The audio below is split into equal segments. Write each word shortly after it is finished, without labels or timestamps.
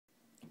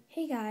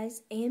Hey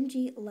guys,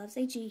 AMG Loves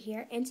AG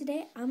here, and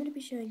today I'm going to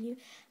be showing you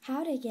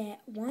how to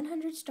get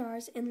 100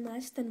 stars in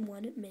less than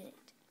 1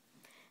 minute.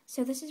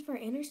 So this is for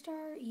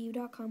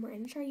InnerStarU.com or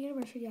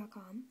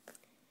InnerStarUniversity.com,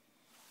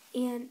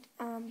 and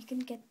you can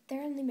get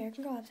there on the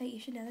American Girl website. You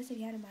should know this if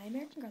you had a My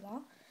American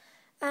Girl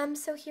doll.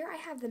 So here I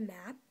have the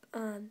map.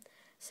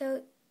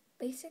 So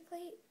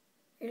basically,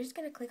 you're just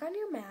going to click on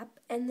your map,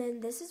 and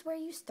then this is where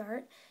you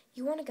start.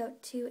 You want to go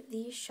to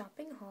the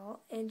shopping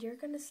hall, and you're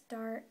going to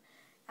start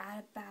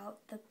at about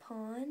the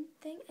pawn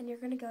thing, and you're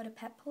going to go to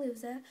Pet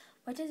Palooza,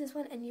 which is this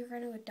one, and you're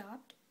going to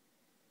adopt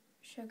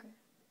Sugar.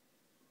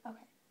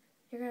 Okay,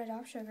 you're going to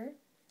adopt Sugar,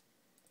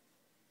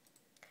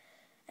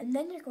 and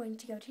then you're going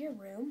to go to your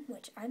room,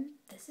 which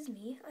this is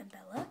me, I'm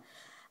Bella,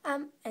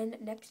 and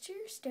next to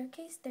your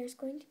staircase, there's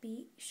going to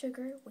be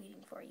Sugar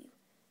waiting for you.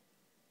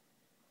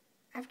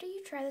 After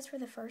you try this for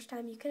the first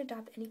time, you can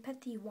adopt any pet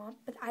that you want,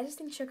 but I just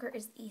think Sugar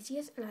is the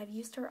easiest, and I've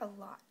used her a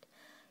lot.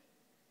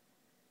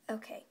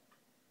 Okay.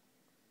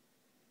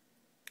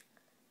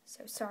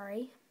 So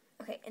sorry.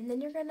 Okay, and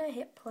then you're gonna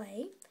hit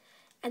play,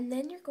 and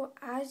then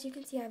as you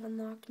can see, I've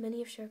unlocked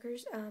many of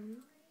Sugar's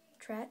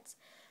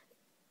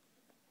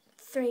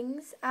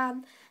things.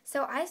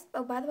 So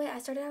by the way, I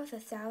started out with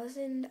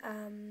 1,000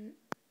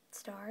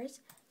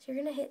 stars. So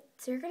you're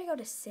gonna go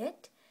to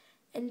sit,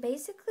 and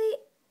basically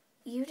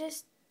you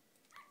just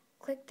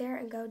click there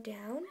and go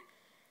down.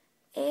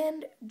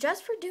 And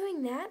just for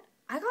doing that,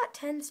 I got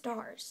 10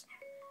 stars.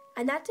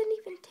 And that didn't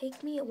even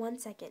take me 1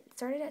 second. It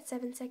started at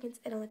 7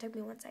 seconds. It only took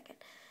me 1 second.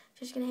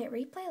 Just going to hit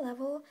replay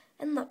level.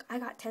 And look, I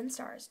got 10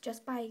 stars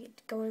just by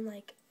going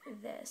like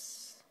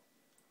this.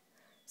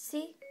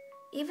 See?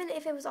 Even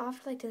if it was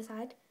off like to the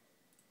side,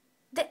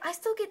 I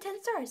still get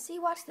 10 stars. See?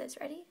 Watch this.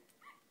 Ready?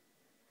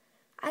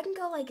 I can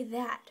go like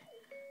that.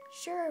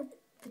 Sure,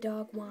 the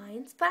dog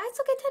whines, but I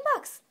still get 10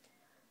 bucks.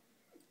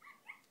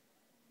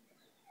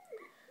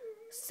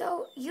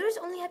 So you just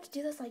only have to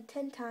do this like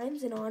 10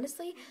 times, and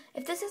honestly,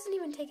 if this doesn't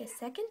even take a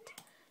second,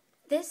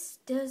 this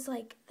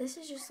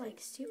is just like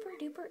super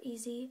duper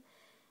easy,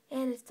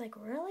 and it's like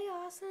really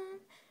awesome,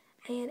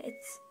 and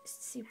it's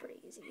super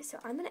easy. So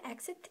I'm gonna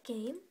exit the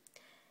game,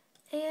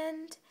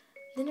 and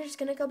then you're just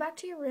gonna go back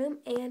to your room.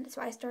 And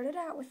so I started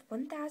out with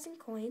 1,000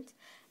 coins,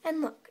 and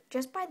look,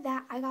 just by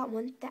that I got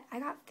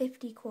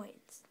 50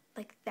 coins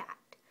like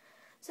that.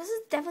 So this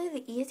is definitely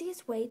the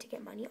easiest way to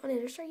get money on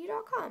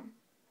InnerStarU.com.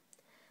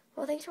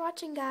 Well, thanks for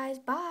watching, guys.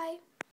 Bye.